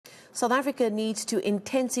South Africa needs to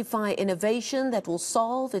intensify innovation that will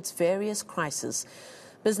solve its various crises.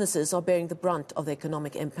 Businesses are bearing the brunt of the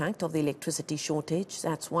economic impact of the electricity shortage.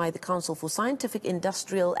 That's why the Council for Scientific,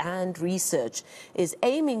 Industrial and Research is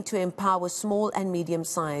aiming to empower small and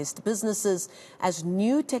medium-sized businesses as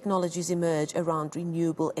new technologies emerge around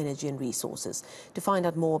renewable energy and resources. To find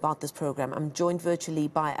out more about this program, I'm joined virtually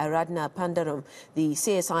by Aradhana Pandaram, the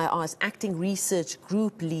CSIR's Acting Research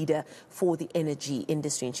Group Leader for the energy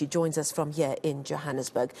industry, and she joins us from here in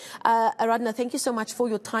Johannesburg. Aradhana, thank you so much for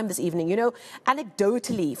your time this evening. You know,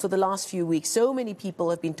 anecdotally, for the last few weeks, so many people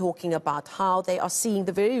have been talking about how they are seeing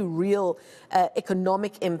the very real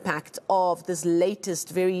economic impact of this latest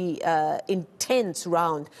very intense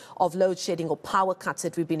round of load shedding or power cuts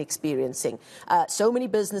that we've been experiencing. So many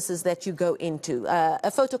businesses that you go into,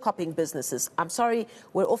 photocopying businesses. I'm sorry,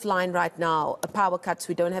 we're offline right now. Power cuts,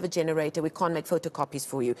 we don't have a generator, we can't make photocopies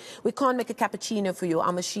for you. We can't make a cappuccino for you,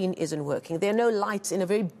 our machine isn't working. There are no lights in a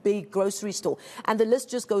very big grocery store. And the list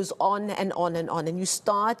just goes on and on and on. And you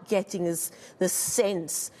start getting the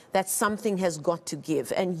sense that something has got to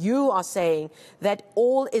give. And you are saying that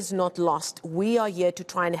all is not lost. We are here to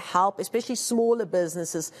try and help, especially smaller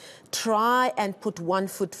businesses, try and put one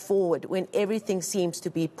foot forward when everything seems to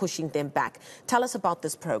be pushing them back. Tell us about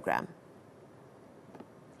this program.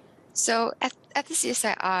 So at the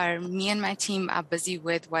CSIR, me and my team are busy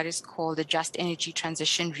with what is called the Just Energy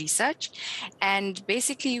Transition Research. And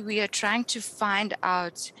basically, we are trying to find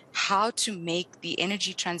out how to make the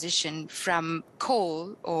energy transition from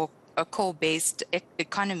coal or a coal-based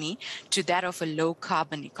economy to that of a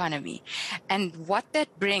low-carbon economy. And what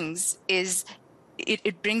that brings is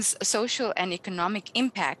it brings social and economic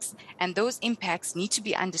impacts, and those impacts need to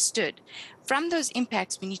be understood. From those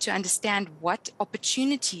impacts, we need to understand what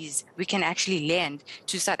opportunities we can actually lend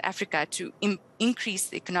to South Africa to increase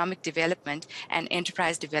the economic development and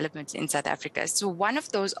enterprise development in South Africa. So one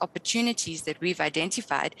of those opportunities that we've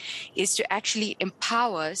identified is to actually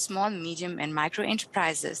empower small, medium, and micro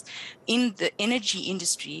enterprises in the energy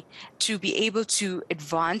industry to be able to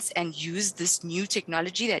advance and use this new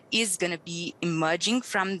technology that is going to be emerging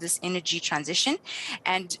from this energy transition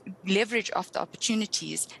and leverage off the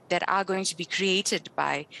opportunities that are going to be created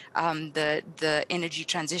by the energy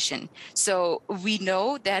transition. So we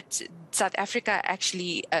know that South Africa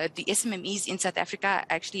actually, the SMMEs in South Africa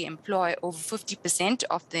actually employ over 50%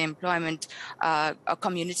 of the employment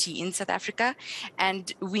community in South Africa.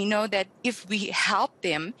 And we know that if we help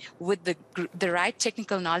them with the right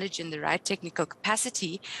technical knowledge and the right technical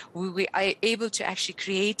capacity, we are able to actually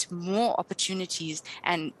create more opportunities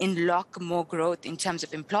and unlock more growth in terms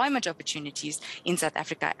of employment opportunities in South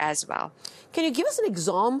Africa as well. Can you give us an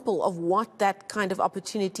example of what that kind of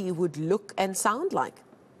opportunity would look and sound like?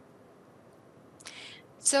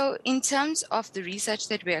 So in terms of the research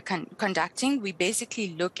that we are conducting, we basically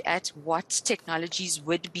look at what technologies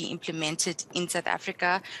would be implemented in South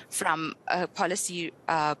Africa from a policy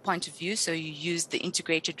point of view. So you use the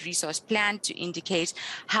integrated resource plan to indicate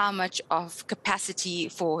how much of capacity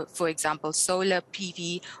for example, solar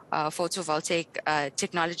PV, photovoltaic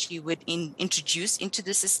technology would introduce into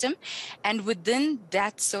the system. And within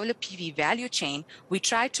that solar PV value chain, we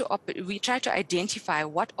try to identify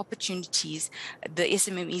what opportunities the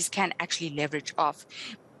SMMEs can actually leverage off.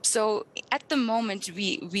 So at the moment,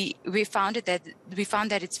 we found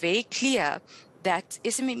that it's very clear that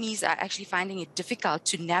SMMEs are actually finding it difficult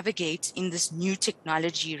to navigate in this new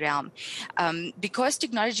technology realm. Because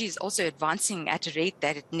technology is also advancing at a rate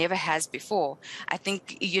that it never has before, I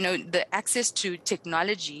think, you know, the access to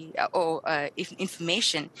technology or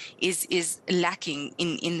information is lacking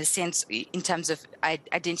in the sense, in terms of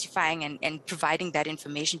identifying and providing that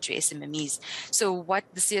information to SMMEs. So what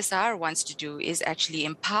the CSR wants to do is actually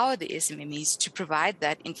empower the SMMEs to provide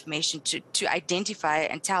that information to identify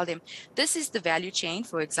and tell them, this is the value chain,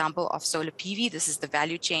 for example, of solar PV. This is the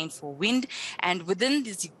value chain for wind. And within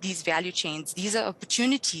these value chains, these are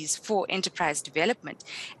opportunities for enterprise development.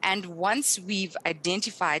 And once we've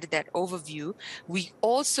identified that overview, we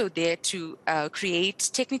also dare to create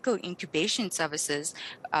technical incubation services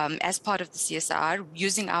as part of the CSR,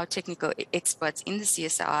 using our technical experts in the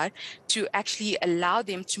CSR to actually allow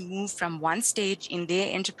them to move from one stage in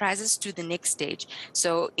their enterprises to the next stage.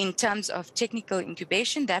 So in terms of technical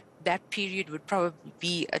incubation, that period would probably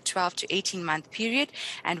be a 12 to 18-month period,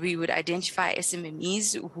 and we would identify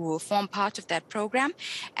SMMEs who will form part of that program,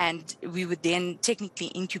 and we would then technically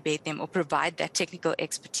incubate them or provide that technical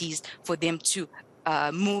expertise for them to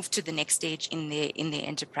move to the next stage in their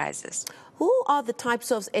enterprises. Who are the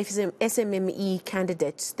types of SMME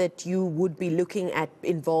candidates that you would be looking at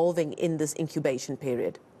involving in this incubation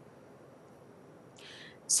period?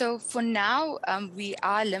 So for now, we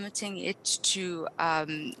are limiting it to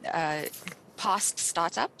past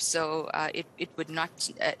startups. So it would not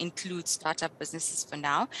include startup businesses for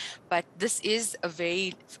now. But this is a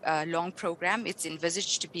very long program. It's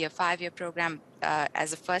envisaged to be a 5-year program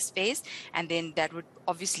as a first phase, and then that would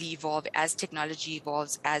obviously evolve as technology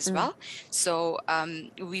evolves as well. So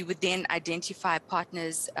we would then identify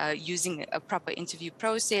partners using a proper interview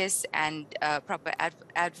process and proper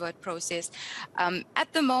advert process.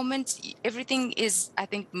 At the moment, everything is, I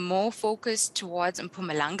think, more focused towards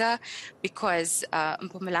Mpumalanga, because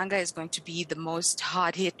Mpumalanga is going to be the most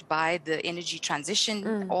hard hit by the energy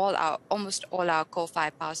transition. Almost all our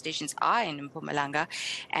coal-fired power stations are in Mpumalanga,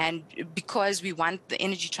 and because we want the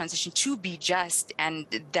energy transition to be just, and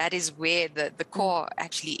that is where the core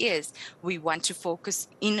actually is, we want to focus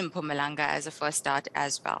in Mpumalanga as a first start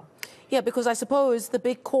as well. Yeah, because I suppose the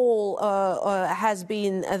big call has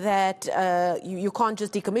been that you can't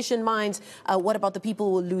just decommission mines. What about the people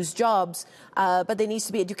who will lose jobs? But there needs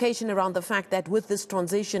to be education around the fact that with this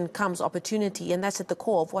transition comes opportunity, and that's at the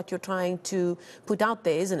core of what you're trying to put out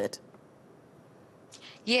there, isn't it?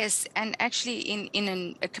 Yes, and actually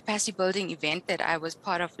in a capacity building event that I was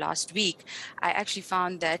part of last week, I actually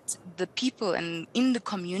found that the people in the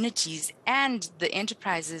communities and the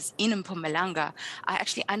enterprises in Mpumalanga are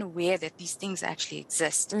actually unaware that these things actually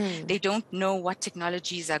exist. They don't know what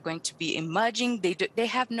technologies are going to be emerging. They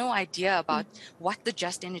have no idea about what the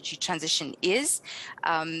just energy transition is.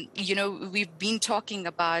 You know, we've been talking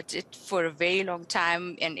about it for a very long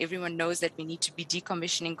time, and everyone knows that we need to be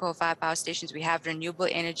decommissioning coal-fired power stations. We have renewable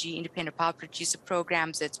energy independent power producer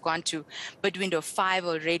programs that's gone to bid window 5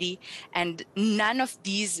 already, and none of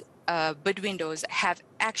these bid windows have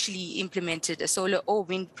actually implemented a solar or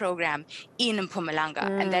wind program in Mpumalanga,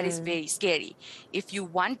 and that is very scary. If you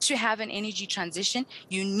want to have an energy transition,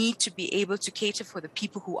 you need to be able to cater for the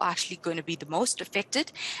people who are actually going to be the most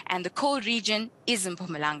affected, and the coal region is in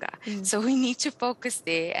Mpumalanga. So we need to focus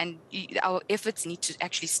there, and our efforts need to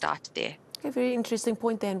actually start there. A very interesting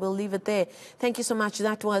point there, and we'll leave it there. Thank you so much.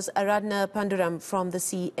 That was Aradhana Panduram from the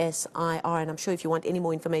CSIR, and I'm sure if you want any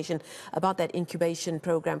more information about that incubation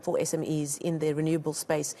program for SMEs in the renewable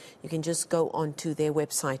space, you can just go onto their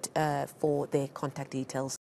website for their contact details.